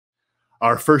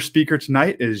Our first speaker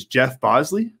tonight is Jeff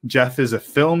Bosley. Jeff is a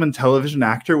film and television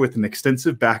actor with an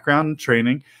extensive background and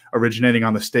training, originating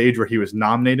on the stage where he was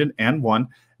nominated and won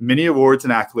many awards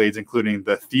and accolades, including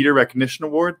the Theater Recognition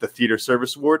Award, the Theater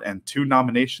Service Award, and 2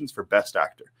 nominations for Best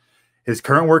Actor. His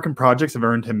current work and projects have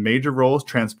earned him major roles,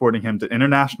 transporting him to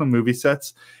international movie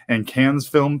sets and Cannes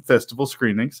Film Festival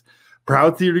screenings.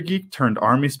 Proud theater geek turned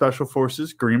Army Special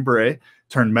Forces, Green Beret,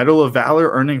 turned Medal of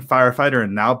Valor earning firefighter,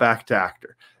 and now back to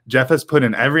actor. Jeff has put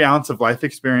in every ounce of life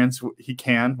experience he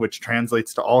can, which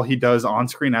translates to all he does on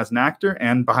screen as an actor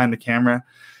and behind the camera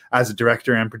as a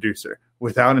director and producer.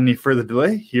 Without any further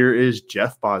delay, here is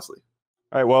Jeff Bosley.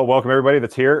 All right, well, welcome everybody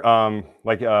that's here.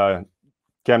 Like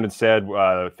Camden said,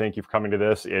 thank you for coming to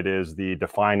this. It is the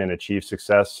Define and Achieve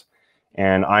Success,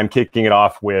 and I'm kicking it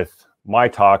off with my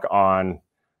talk on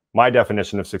my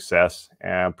definition of success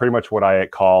and pretty much what I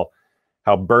call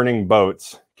how burning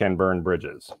boats can burn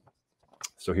bridges.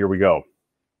 So here we go.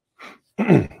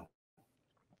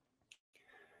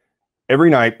 Every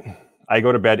night, I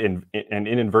go to bed and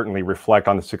inadvertently reflect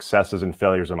on the successes and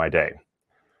failures of my day.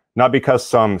 Not because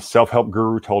some self-help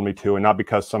guru told me to, and not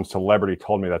because some celebrity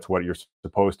told me that's what you're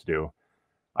supposed to do.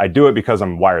 I do it because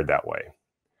I'm wired that way.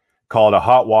 Call it a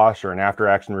hot wash or an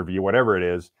after-action review, whatever it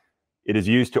is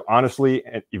used to honestly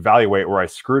evaluate where I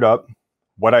screwed up,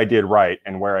 what I did right,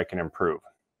 and where I can improve.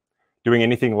 Doing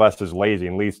anything less is lazy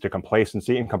and leads to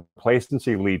complacency, and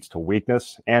complacency leads to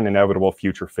weakness and inevitable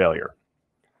future failure.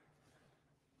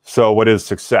 So what is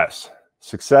success?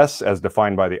 Success, as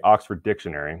defined by the Oxford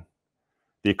Dictionary,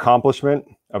 the accomplishment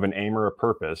of an aim or a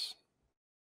purpose,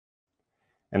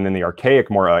 and then the archaic,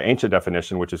 more ancient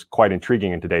definition, which is quite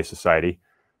intriguing in today's society,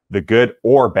 the good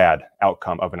or bad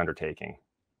outcome of an undertaking.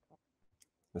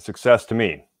 The success to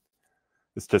me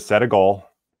is to set a goal,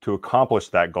 to accomplish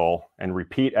that goal, and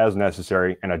repeat as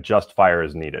necessary and adjust fire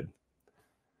as needed.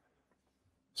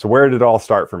 So where did it all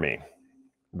start for me?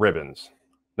 Ribbons.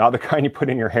 Not the kind you put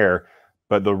in your hair,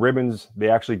 but the ribbons they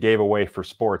actually gave away for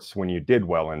sports when you did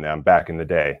well in them back in the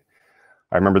day.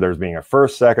 I remember there was being a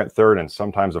first, second, third, and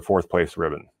sometimes a 4th place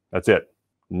ribbon. That's it.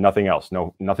 Nothing else.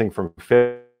 Nothing from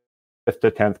 5th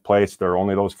to 10th place. There are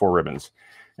only those 4 ribbons.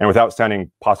 And without sounding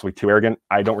possibly too arrogant,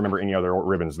 I don't remember any other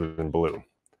ribbons than blue.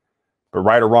 But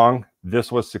right or wrong,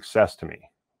 this was success to me.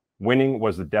 Winning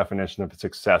was the definition of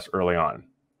success early on.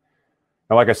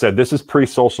 Now, like I said, this is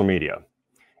pre-social media.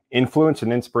 Influence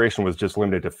and inspiration was just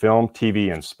limited to film,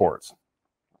 TV, and sports.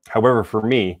 However, for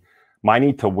me, my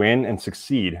need to win and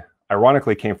succeed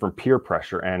ironically came from peer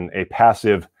pressure and a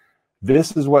passive,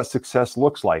 this is what success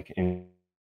looks like in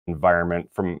environment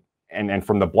from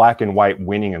the black and white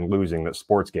winning and losing that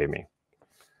sports gave me.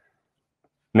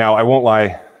 Now, I won't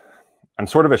lie, I'm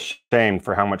sort of ashamed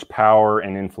for how much power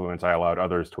and influence I allowed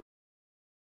others to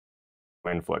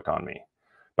inflict on me.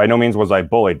 By no means was I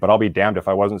bullied, but I'll be damned if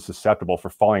I wasn't susceptible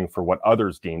for falling for what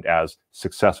others deemed as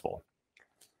successful.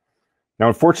 Now,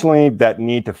 unfortunately, that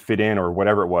need to fit in or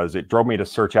whatever it was, it drove me to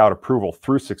search out approval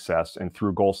through success and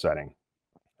through goal setting.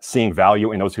 Seeing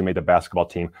value in those who made the basketball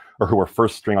team or who were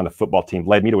first string on the football team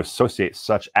led me to associate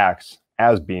such acts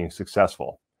as being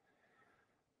successful.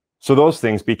 So those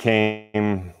things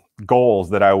became goals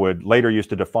that I would later use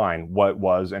to define what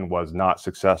was and was not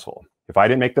successful. If I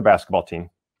didn't make the basketball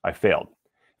team, I failed.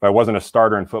 If I wasn't a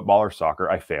starter in football or soccer,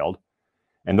 I failed.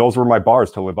 And those were my bars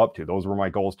to live up to. Those were my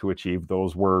goals to achieve.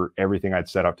 Those were everything I'd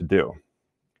set out to do.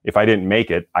 If I didn't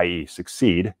make it, i.e.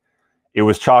 succeed, it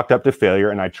was chalked up to failure,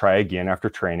 and I'd try again after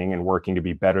training and working to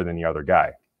be better than the other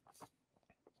guy.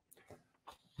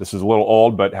 This is a little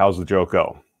old, but how's the joke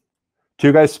go?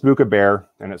 2 guys spook a bear,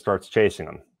 and it starts chasing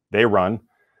them. They run.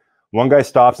 One guy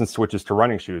stops and switches to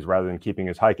running shoes rather than keeping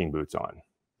his hiking boots on.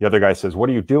 The other guy says, "What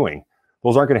are you doing?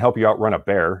 Those aren't going to help you outrun a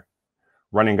bear."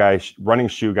 Running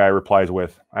shoe guy replies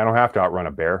with, "I don't have to outrun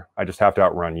a bear. I just have to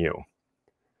outrun you."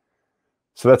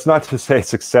 So that's not to say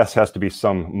success has to be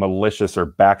some malicious or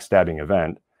backstabbing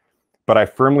event, but I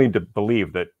firmly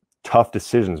believe that tough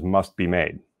decisions must be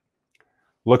made.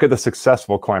 Look at the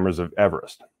successful climbers of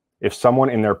Everest. If someone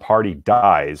in their party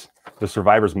dies, the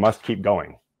survivors must keep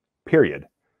going, period.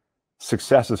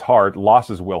 Success is hard,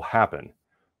 losses will happen.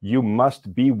 You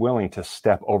must be willing to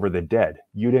step over the dead.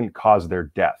 You didn't cause their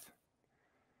death.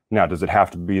 Now, does it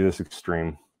have to be this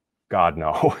extreme? God,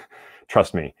 no.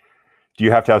 Trust me. Do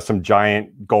you have to have some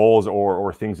giant goals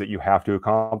or things that you have to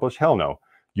accomplish? Hell no.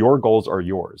 Your goals are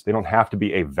yours. They don't have to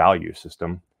be a value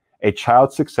system. A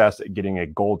child's success at getting a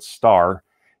gold star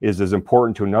is as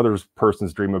important to another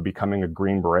person's dream of becoming a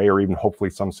Green Beret or even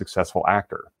hopefully some successful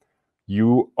actor.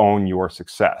 You own your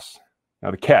success. Now,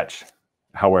 the catch,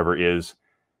 however, is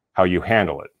how you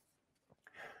handle it.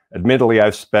 Admittedly,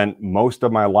 I've spent most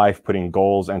of my life putting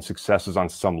goals and successes on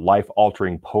some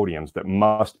life-altering podiums that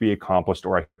must be accomplished,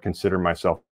 or I consider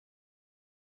myself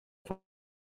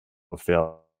a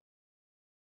failure.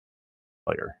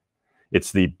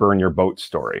 It's the burn your boat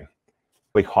story.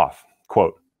 Hoff,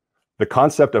 quote, "The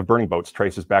concept of burning boats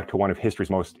traces back to one of history's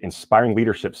most inspiring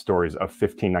leadership stories of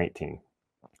 1519.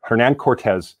 Hernan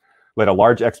Cortez led a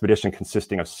large expedition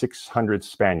consisting of 600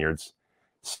 Spaniards,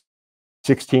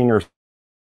 16 or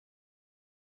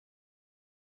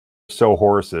so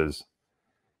horses,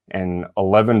 and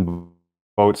 11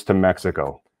 boats to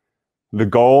Mexico. The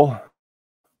goal,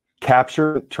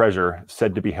 capture treasure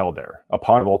said to be held there.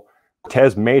 Upon arrival,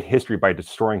 Cortez made history by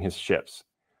destroying his ships.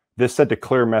 This sent a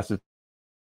clear message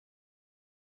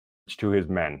to his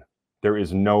men: there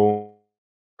is no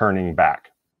turning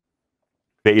back.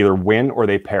 They either win or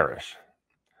they perish."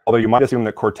 Although you might assume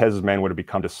that Cortez's men would have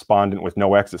become despondent with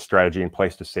no exit strategy in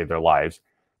place to save their lives,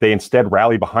 they instead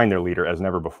rallied behind their leader as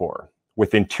never before.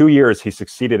 Within 2 years, he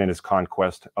succeeded in his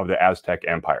conquest of the Aztec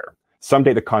Empire. Some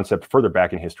date the concept further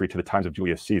back in history to the times of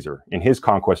Julius Caesar, in his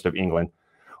conquest of England,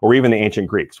 or even the ancient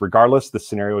Greeks. Regardless, the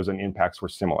scenarios and impacts were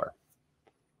similar.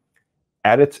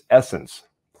 At its essence,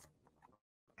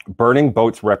 burning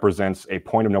boats represents a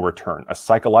point of no return, a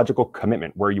psychological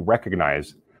commitment where you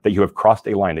recognize that you have crossed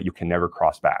a line that you can never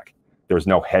cross back. There's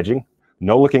no hedging,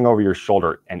 no looking over your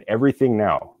shoulder, and everything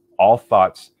now, all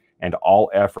thoughts and all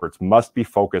efforts must be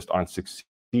focused on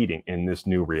succeeding in this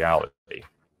new reality.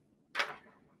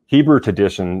 Hebrew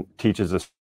tradition teaches a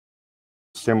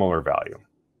similar value.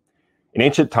 In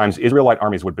ancient times, Israelite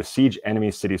armies would besiege enemy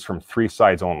cities from 3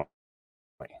 sides only,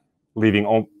 leaving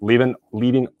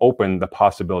open the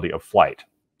possibility of flight.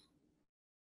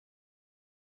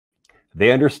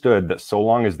 They understood that so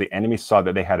long as the enemy saw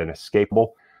that they had an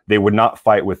escapable, they would not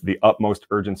fight with the utmost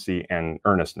urgency and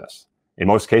earnestness. In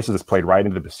most cases, it's played right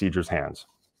into the besieger's hands.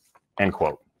 End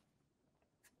quote.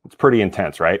 It's pretty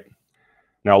intense, right?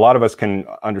 Now, a lot of us can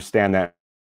understand that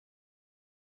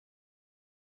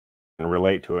and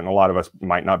relate to it, and a lot of us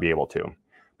might not be able to.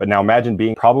 But now imagine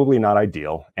being probably not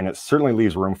ideal, and it certainly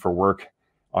leaves room for work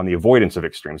on the avoidance of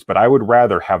extremes. But I would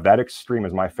rather have that extreme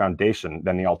as my foundation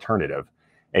than the alternative,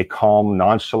 a calm,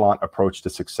 nonchalant approach to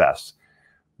success.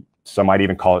 Some might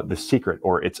even call it the secret,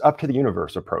 or it's up to the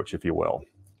universe approach, if you will.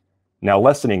 Now,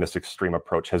 lessening this extreme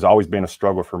approach has always been a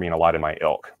struggle for me and a lot in my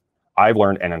ilk. I've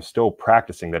learned, and I'm still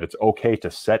practicing, that it's okay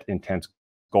to set intense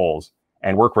goals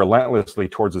and work relentlessly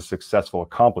towards the successful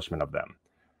accomplishment of them.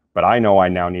 But I know I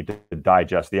now need to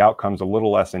digest the outcomes a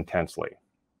little less intensely.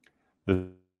 The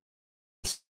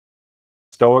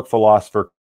Stoic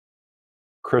philosopher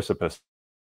Chrysippus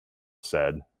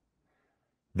said,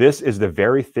 "This is the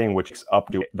very thing which is up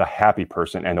to the happy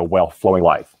person and a well-flowing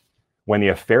life, when the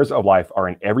affairs of life are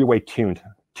in every way tuned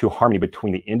to harmony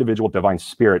between the individual divine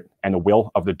spirit and the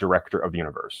will of the director of the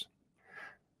universe."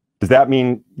 Does that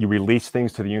mean you release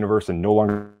things to the universe and no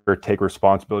longer take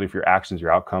responsibility for your actions,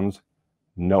 your outcomes?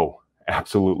 No,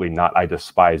 absolutely not. I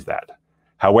despise that.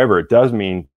 However, it does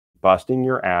mean busting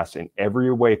your ass in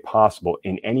every way possible,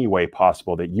 in any way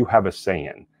possible that you have a say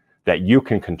in, that you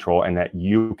can control and that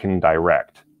you can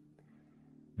direct.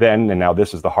 Then, and now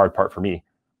this is the hard part for me,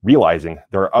 realizing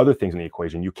there are other things in the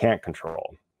equation you can't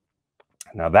control.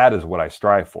 Now that is what I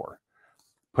strive for.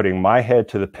 Putting my head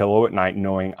to the pillow at night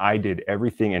knowing I did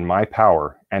everything in my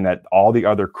power and that all the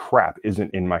other crap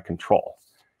isn't in my control.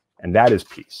 And that is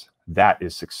peace. That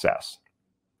is success.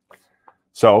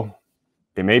 So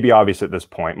it may be obvious at this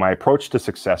point, my approach to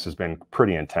success has been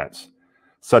pretty intense.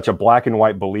 Such a black and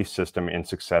white belief system in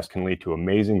success can lead to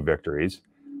amazing victories,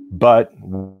 but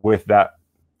with that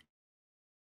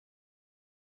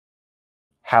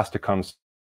has to come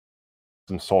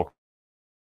some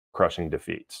soul-crushing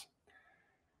defeats.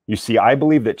 You see, I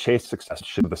believe that chase success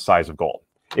should be the size of gold.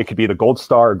 It could be the gold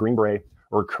star, or green beret,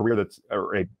 or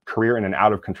a career in an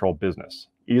out-of-control business.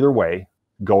 Either way,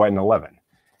 go at an 11.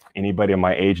 Anybody of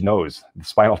my age knows the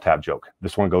Spinal Tap joke.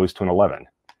 This one goes to an 11.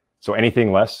 So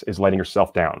anything less is letting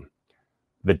yourself down.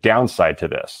 The downside to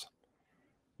this,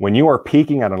 when you are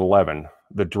peaking at an 11,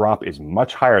 the drop is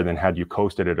much higher than had you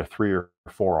coasted at a 3 or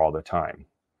 4 all the time.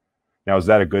 Now, is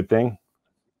that a good thing?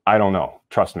 I don't know.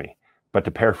 Trust me. But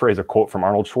to paraphrase a quote from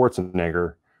Arnold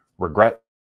Schwarzenegger, regret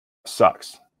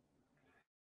sucks.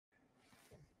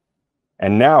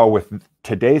 And now with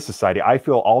today's society, I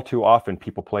feel all too often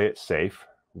people play it safe,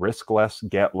 risk less,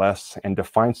 get less, and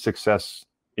define success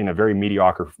in a very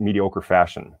mediocre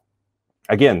fashion.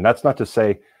 Again, that's not to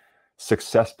say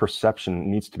success perception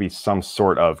needs to be some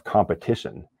sort of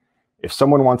competition. If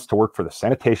someone wants to work for the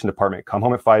sanitation department, come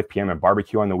home at 5 p.m. and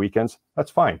barbecue on the weekends,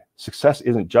 that's fine. Success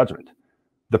isn't judgment.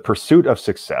 The pursuit of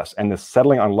success and the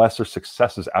settling on lesser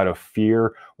successes out of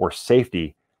fear or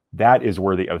safety, that is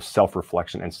worthy of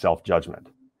self-reflection and self-judgment.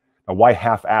 Now, why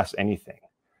half-ass anything?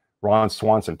 Ron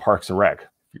Swanson, Parks and Rec.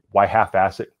 Why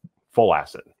half-ass it?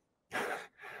 Full-ass it.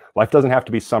 Life doesn't have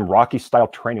to be some Rocky-style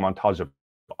training montage of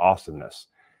awesomeness.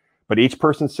 But each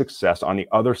person's success on the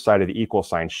other side of the equal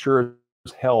sign sure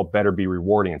as hell better be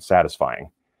rewarding and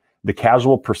satisfying. The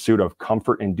casual pursuit of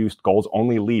comfort-induced goals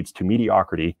only leads to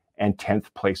mediocrity and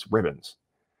 10th place ribbons.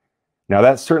 Now,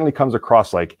 that certainly comes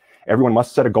across like everyone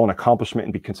must set a goal and accomplishment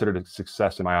and be considered a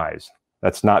success in my eyes.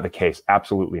 That's not the case.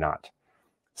 Absolutely not.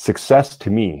 Success to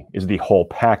me is the whole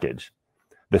package.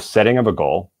 The setting of a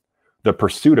goal, the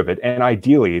pursuit of it, and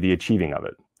ideally the achieving of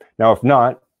it. Now, if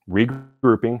not,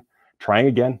 regrouping, trying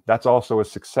again, that's also a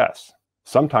success.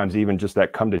 Sometimes even just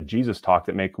that come to Jesus talk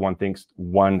that make one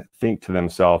think to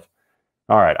themselves,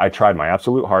 all right, I tried my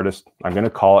absolute hardest. I'm going to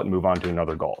call it and move on to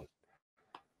another goal.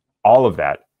 All of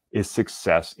that is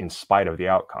success in spite of the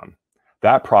outcome.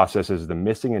 That process is the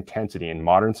missing intensity in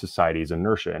modern society's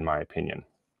inertia, in my opinion.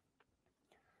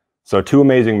 So two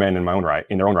amazing men in their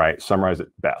own right, summarize it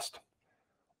best.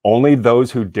 Only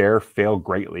those who dare fail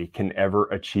greatly can ever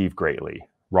achieve greatly.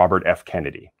 Robert F.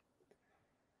 Kennedy.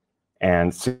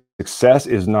 And success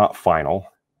is not final.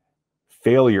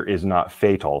 Failure is not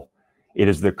fatal. It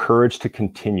is the courage to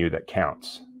continue that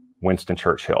counts. Winston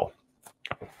Churchill.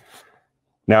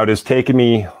 Now, it has taken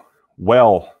me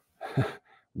well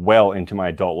into my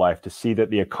adult life to see that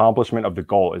the accomplishment of the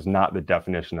goal is not the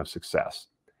definition of success.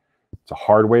 It's a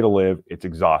hard way to live. It's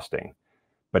exhausting,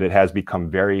 but it has become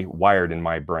very wired in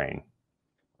my brain.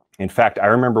 In fact, I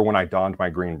remember when I donned my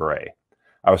green beret,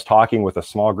 I was talking with a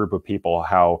small group of people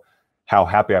how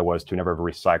happy I was to never have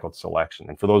recycled selection.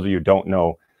 And for those of you who don't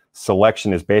know,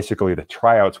 selection is basically the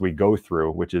tryouts we go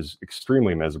through, which is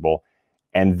extremely miserable.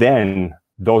 And then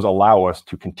those allow us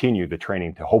to continue the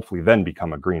training to hopefully then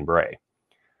become a green beret.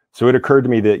 So it occurred to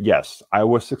me that yes, I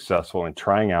was successful in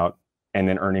trying out and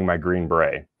then earning my green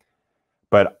beret.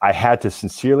 But I had to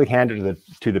sincerely hand it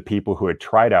to the people who had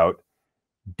tried out,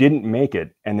 didn't make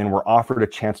it, and then were offered a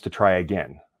chance to try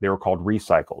again. They were called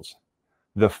recycles.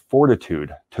 The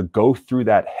fortitude to go through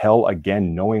that hell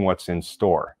again, knowing what's in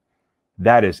store,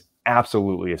 that is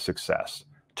absolutely a success.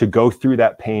 To go through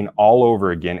that pain all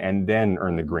over again and then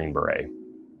earn the green beret.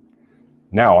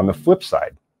 Now, on the flip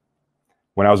side,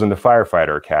 when I was in the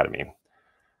firefighter academy,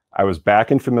 I was back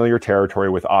in familiar territory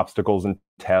with obstacles and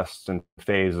tests and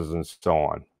phases and so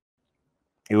on.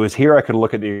 It was here I could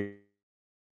look at the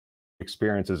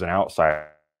experience as an outsider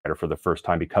for the first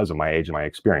time because of my age and my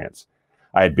experience.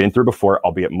 I had been through before,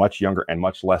 albeit much younger and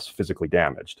much less physically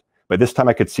damaged. But this time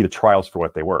I could see the trials for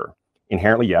what they were.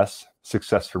 Inherently, yes,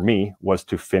 success for me was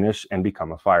to finish and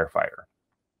become a firefighter.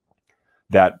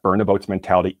 That burn the boats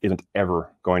mentality isn't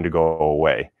ever going to go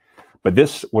away. But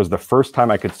this was the first time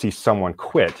I could see someone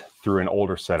quit through an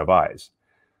older set of eyes.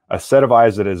 A set of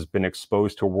eyes that has been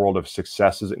exposed to a world of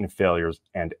successes and failures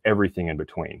and everything in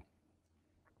between.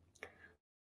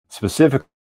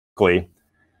 Specifically,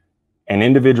 an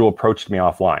individual approached me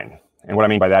offline. And what I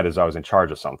mean by that is I was in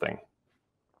charge of something.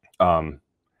 The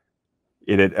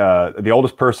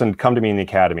oldest person had come to me in the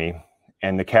academy,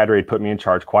 and the cadre had put me in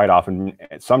charge quite often.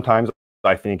 Sometimes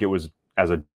I think it was as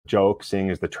a joke,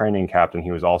 seeing as the training captain,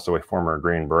 he was also a former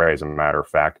Green Beret, as a matter of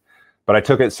fact. But I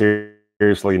took it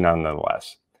seriously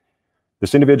nonetheless.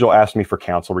 This individual asked me for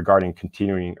counsel regarding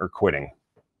continuing or quitting.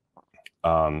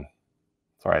 Sorry,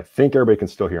 I think everybody can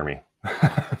still hear me.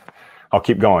 I'll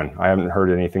keep going. I haven't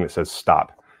heard anything that says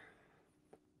stop.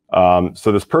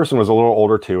 So this person was a little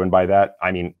older too, and by that,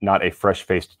 I mean not a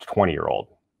fresh-faced 20-year-old.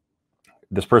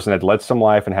 This person had led some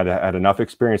life and had enough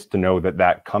experience to know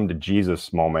that come to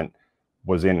Jesus moment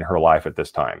was in her life at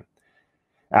this time.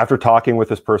 After talking with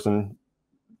this person,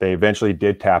 they eventually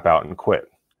did tap out and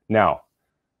quit. Now,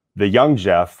 the young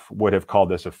Jeff would have called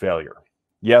this a failure.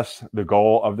 Yes, the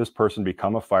goal of this person to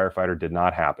become a firefighter did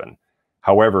not happen.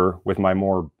 However, with my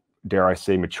more, dare I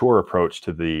say, mature approach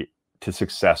to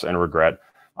success and regret,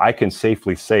 I can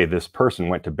safely say this person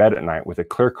went to bed at night with a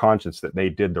clear conscience that they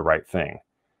did the right thing,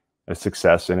 a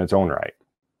success in its own right.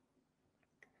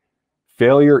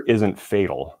 Failure isn't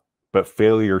fatal, but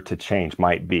failure to change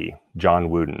might be. John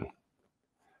Wooden.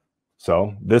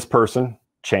 So this person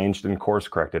changed and course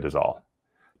corrected is all.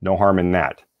 No harm in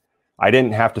that. I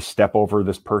didn't have to step over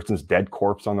this person's dead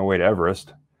corpse on the way to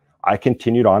Everest. I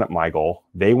continued on at my goal.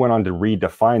 They went on to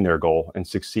redefine their goal and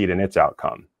succeed in its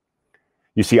outcome.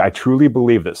 You see, I truly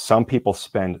believe that some people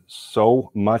spend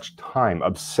so much time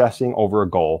obsessing over a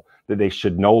goal that they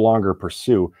should no longer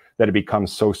pursue that it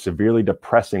becomes so severely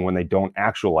depressing when they don't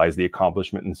actualize the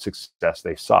accomplishment and success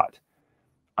they sought.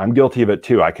 I'm guilty of it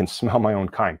too. I can smell my own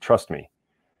kind. Trust me.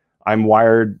 I'm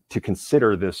wired to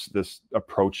consider this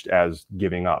approach as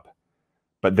giving up.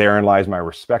 But therein lies my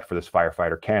respect for this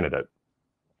firefighter candidate.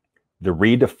 The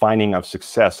redefining of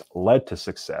success led to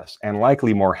success and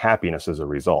likely more happiness as a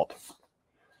result.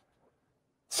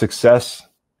 Success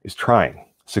is trying.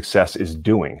 Success is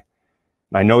doing.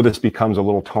 And I know this becomes a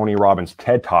little Tony Robbins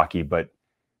TED talky, but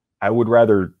I would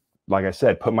rather, like I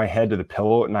said, put my head to the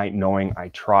pillow at night knowing I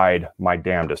tried my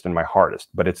damnedest and my hardest.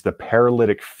 But it's the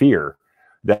paralytic fear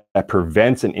that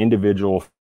prevents an individual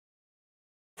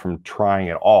from trying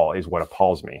at all is what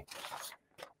appalls me.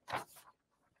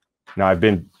 Now, I've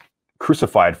been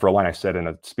crucified for a line I said in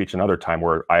a speech another time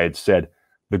where I had said,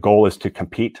 the goal is to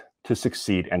compete, to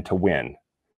succeed, and to win.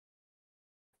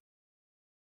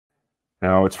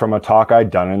 Now, it's from a talk I'd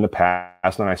done in the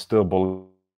past, and I still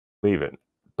believe it.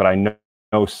 But I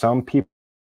know some people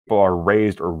are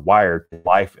raised or wired to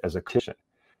life as a competition.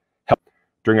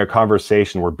 During a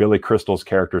conversation where Billy Crystal's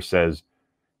character says,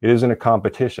 it isn't a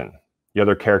competition. The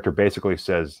other character basically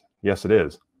says, yes, it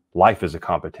is. Life is a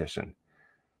competition.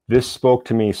 This spoke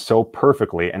to me so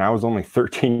perfectly, and I was only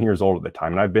 13 years old at the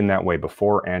time, and I've been that way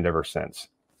before and ever since.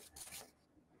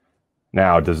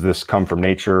 Now, does this come from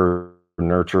nature,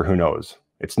 nurture? Who knows?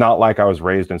 It's not like I was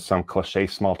raised in some cliche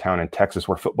small town in Texas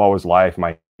where football was life.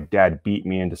 My dad beat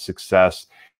me into success,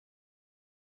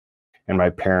 and my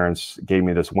parents gave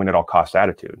me this win-at-all-costs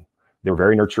attitude. They were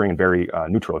very nurturing and very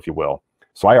neutral, if you will.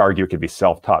 So I argue it could be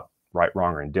self-taught, right,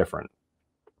 wrong, or indifferent.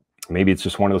 Maybe it's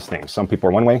just one of those things. Some people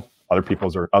are one way, other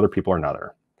people are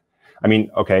another. I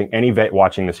mean, okay, any vet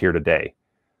watching this here today,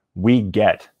 we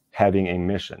get having a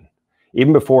mission.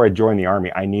 Even before I joined the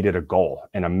Army, I needed a goal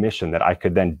and a mission that I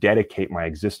could then dedicate my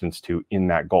existence to in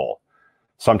that goal.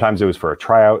 Sometimes it was for a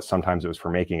tryout, sometimes it was for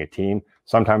making a team,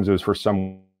 sometimes it was for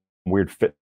some weird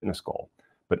fitness goal,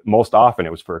 but most often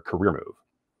it was for a career move.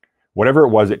 Whatever it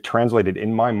was, it translated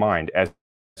in my mind as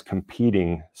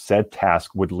competing said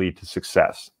task would lead to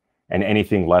success, and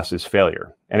anything less is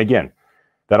failure. And again,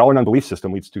 that all-in-one belief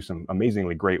system leads to some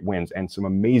amazingly great wins and some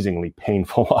amazingly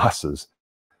painful losses.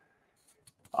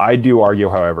 I do argue,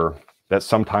 however, that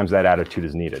sometimes that attitude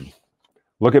is needed.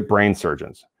 Look at brain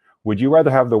surgeons. Would you rather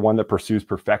have the one that pursues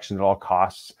perfection at all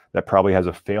costs, that probably has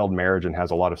a failed marriage and has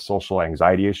a lot of social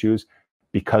anxiety issues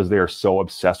because they are so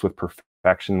obsessed with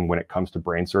perfection when it comes to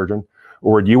brain surgeon?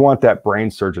 Or do you want that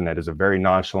brain surgeon that is a very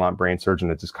nonchalant brain surgeon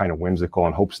that's just kind of whimsical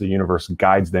and hopes the universe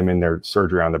guides them in their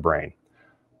surgery on the brain?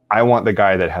 I want the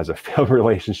guy that has a failed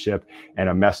relationship and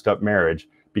a messed up marriage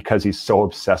because he's so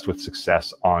obsessed with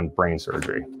success on brain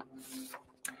surgery.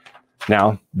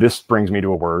 Now, this brings me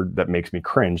to a word that makes me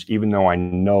cringe, even though I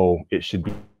know it should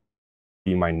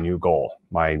be my new goal,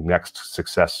 my next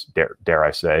success, dare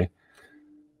I say,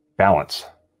 balance.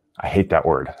 I hate that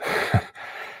word.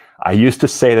 I used to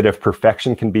say that if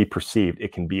perfection can be perceived,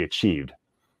 it can be achieved.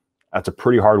 That's a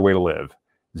pretty hard way to live.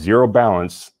 Zero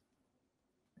balance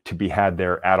to be had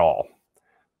there at all.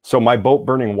 So my boat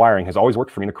burning wiring has always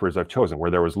worked for me in the careers I've chosen,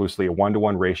 where there was loosely a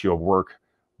 1-to-1 ratio of work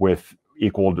with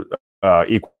equal to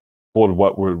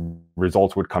what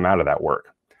results would come out of that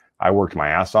work. I worked my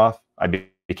ass off. I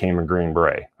became a Green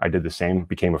Beret. I did the same,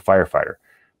 became a firefighter.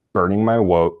 Burning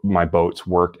my boats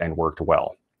worked and worked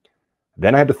well.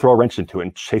 Then I had to throw a wrench into it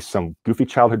and chase some goofy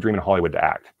childhood dream in Hollywood to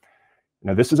act.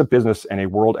 Now, this is a business and a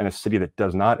world and a city that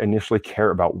does not initially care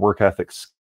about work ethic,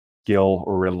 skill,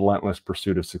 or relentless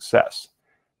pursuit of success.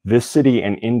 This city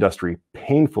and industry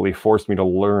painfully forced me to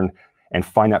learn and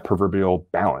find that proverbial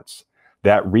balance,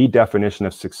 that redefinition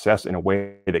of success in a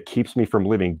way that keeps me from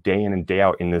living day in and day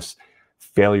out in this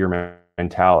failure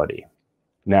mentality.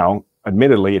 Now,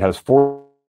 admittedly, it has forced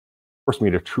me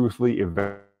to truthfully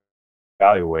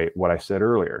evaluate what I said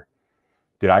earlier.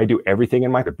 Did I do everything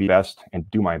in my to be best and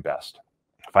do my best?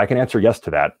 If I can answer yes to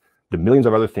that, the millions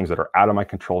of other things that are out of my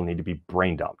control need to be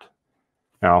brain dumped.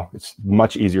 Now, it's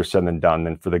much easier said than done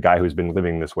than for the guy who's been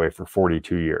living this way for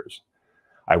 42 years.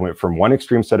 I went from one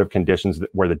extreme set of conditions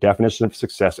where the definition of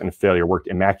success and failure worked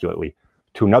immaculately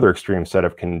to another extreme set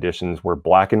of conditions where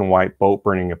black and white boat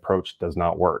burning approach does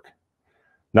not work.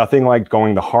 Nothing like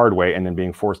going the hard way and then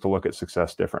being forced to look at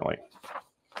success differently.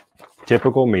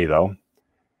 Typical me, though,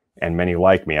 and many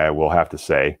like me, I will have to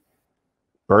say,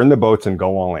 burn the boats and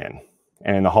go all in.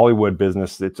 And in the Hollywood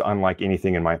business, it's unlike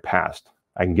anything in my past.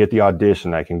 I can get the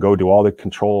audition, I can go do all the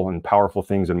control and powerful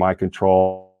things in my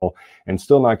control and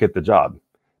still not get the job.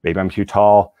 Maybe I'm too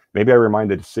tall. Maybe I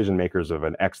remind the decision makers of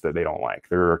an ex that they don't like.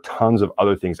 There are tons of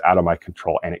other things out of my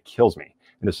control and it kills me.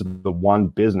 And this is the one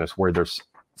business where there's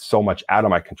so much out of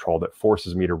my control that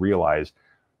forces me to realize,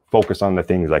 focus on the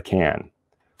things I can.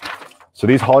 So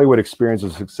these Hollywood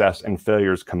experiences of success and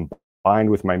failures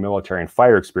combined with my military and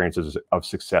fire experiences of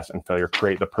success and failure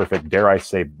create the perfect, dare I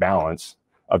say, balance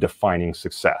of defining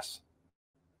success.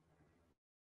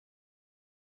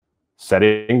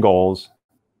 Setting goals,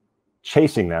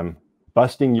 chasing them,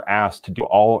 busting your ass to do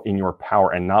all in your power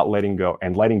and not letting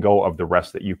go of the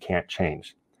rest that you can't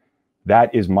change.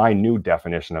 That is my new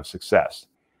definition of success.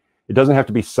 It doesn't have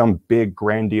to be some big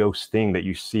grandiose thing that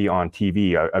you see on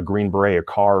TV, a green beret, a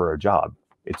car, or a job.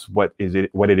 It's what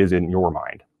it is in your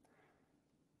mind.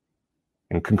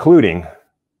 In concluding,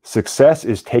 success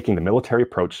is taking the military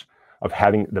approach of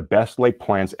having the best laid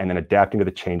plans and then adapting to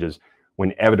the changes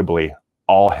when inevitably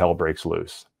all hell breaks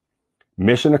loose.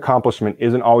 Mission accomplishment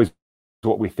isn't always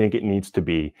what we think it needs to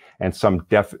be and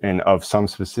of some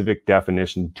specific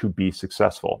definition to be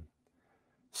successful.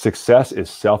 Success is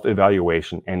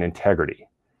self-evaluation and integrity.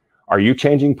 Are you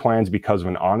changing plans because of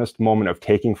an honest moment of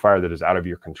taking fire that is out of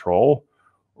your control?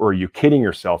 Or are you kidding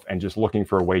yourself and just looking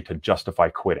for a way to justify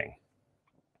quitting?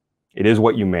 It is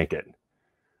what you make it.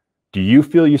 Do you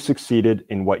feel you succeeded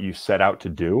in what you set out to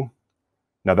do?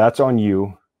 Now that's on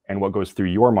you and what goes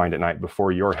through your mind at night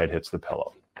before your head hits the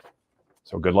pillow.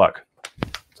 So good luck.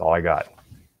 That's all I got.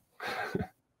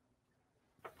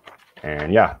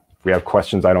 And yeah, if we have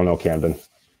questions, I don't know, Camden.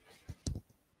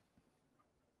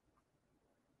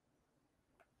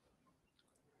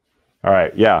 All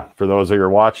right, yeah, for those that are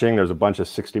watching, there's a bunch of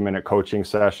 60-minute coaching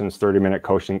sessions, 30-minute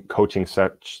coaching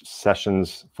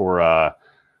sessions for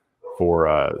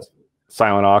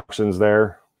silent auctions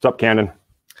there. What's up, Camden?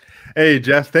 Hey,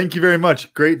 Jeff, thank you very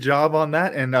much. Great job on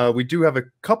that. And we do have a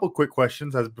couple quick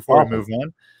questions before we move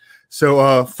on.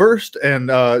 So first,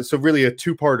 so really a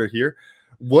two-parter here.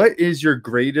 What is your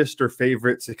greatest or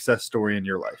favorite success story in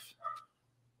your life?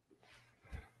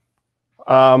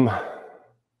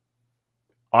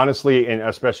 Honestly, and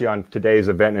especially on today's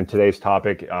event and today's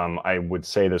topic, I would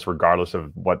say this regardless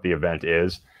of what the event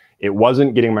is. It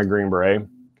wasn't getting my Green Beret.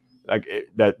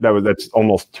 That's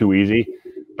almost too easy.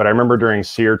 But I remember during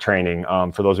SEER training,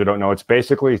 for those who don't know, it's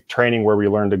basically training where we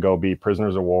learn to go be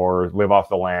prisoners of war, live off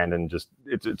the land, and just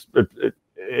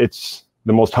it's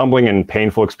the most humbling and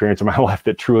painful experience of my life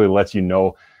that truly lets you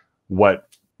know what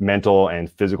mental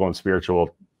and physical and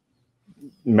spiritual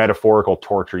metaphorical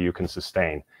torture you can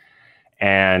sustain.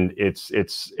 And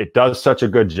it does such a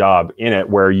good job in it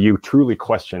where you truly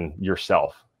question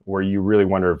yourself, where you really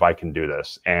wonder if I can do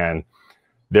this. And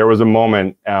there was a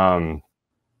moment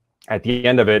at the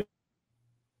end of it,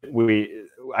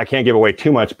 I can't give away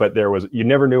too much, but you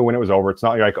never knew when it was over. It's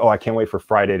not like, oh, I can't wait for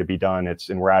Friday to be done.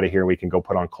 And we're out of here. We can go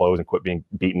put on clothes and quit being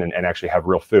beaten and actually have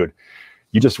real food.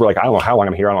 You just were like, I don't know how long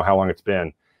I'm here. I don't know how long it's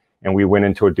been. And we went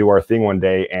into do our thing one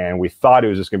day, and we thought it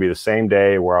was just going to be the same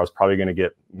day where I was probably going to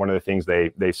get one of the things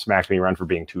they smacked me around for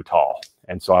being too tall.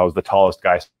 And so I was the tallest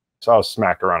guy. So I was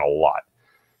smacked around a lot.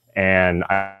 And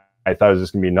I thought it was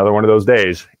just going to be another one of those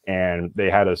days. And they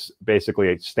had us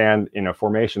basically stand in a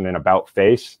formation in about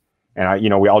face. And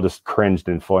we all just cringed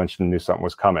and flinched and knew something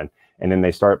was coming. And then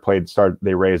they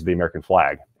they raised the American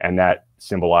flag, and that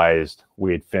symbolized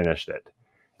we had finished it.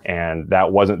 And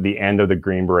that wasn't the end of the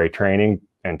Green Beret training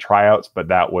and tryouts, but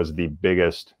that was the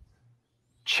biggest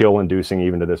chill inducing,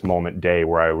 even to this moment, day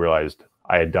where I realized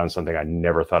I had done something I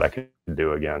never thought I could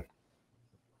do again.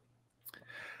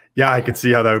 Yeah, I could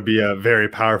see how that would be a very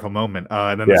powerful moment.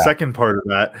 And then the second part of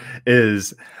that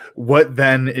is, what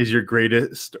then is your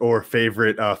greatest or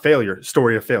favorite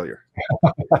story of failure?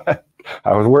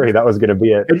 I was worried that was going to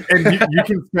be it. And you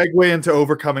can segue into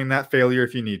overcoming that failure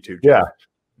if you need to. Yeah.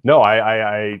 No,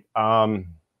 I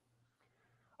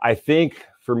think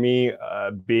for me,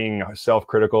 being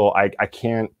self-critical, I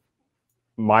can't,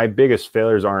 my biggest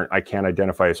failures aren't, I can't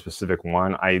identify a specific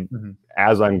one.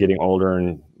 As I'm getting older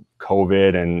and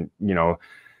COVID and,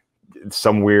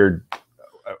 some weird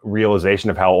realization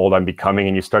of how old I'm becoming,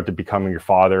 and you start to becoming your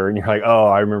father and you're like, oh,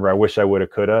 I remember, I wish I woulda,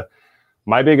 coulda.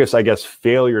 My biggest, I guess,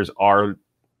 failures are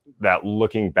that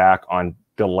looking back on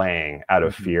delaying out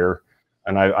of fear.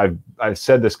 And I've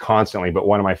said this constantly, but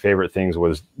one of my favorite things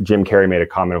was Jim Carrey made a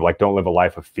comment of like, don't live a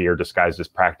life of fear disguised as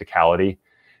practicality.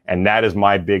 And that is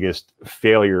my biggest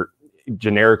failure,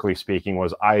 generically speaking,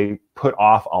 was I put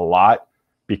off a lot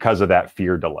because of that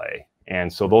fear delay.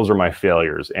 And so those are my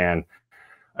failures. And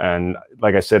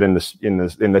like I said in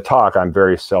the talk, I'm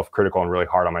very self-critical and really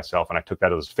hard on myself. And I took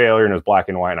that as failure, and it was black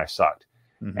and white, and I sucked.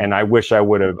 And I wish I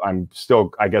would have. I'm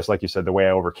still, I guess, like you said, the way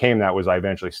I overcame that was I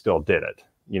eventually still did it.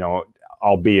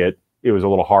 Albeit it was a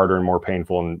little harder and more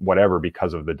painful and whatever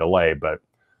because of the delay, but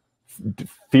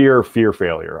fear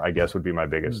failure, I guess, would be my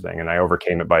biggest thing. And I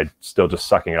overcame it by still just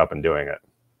sucking it up and doing it.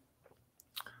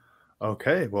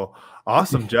 Okay, well,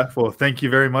 awesome, Jeff. Well, thank you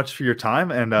very much for your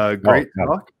time and great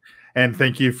talk. And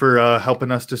thank you for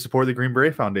helping us to support the Green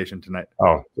Beret Foundation tonight.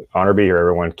 Oh, honor to be here,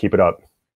 everyone. Keep it up.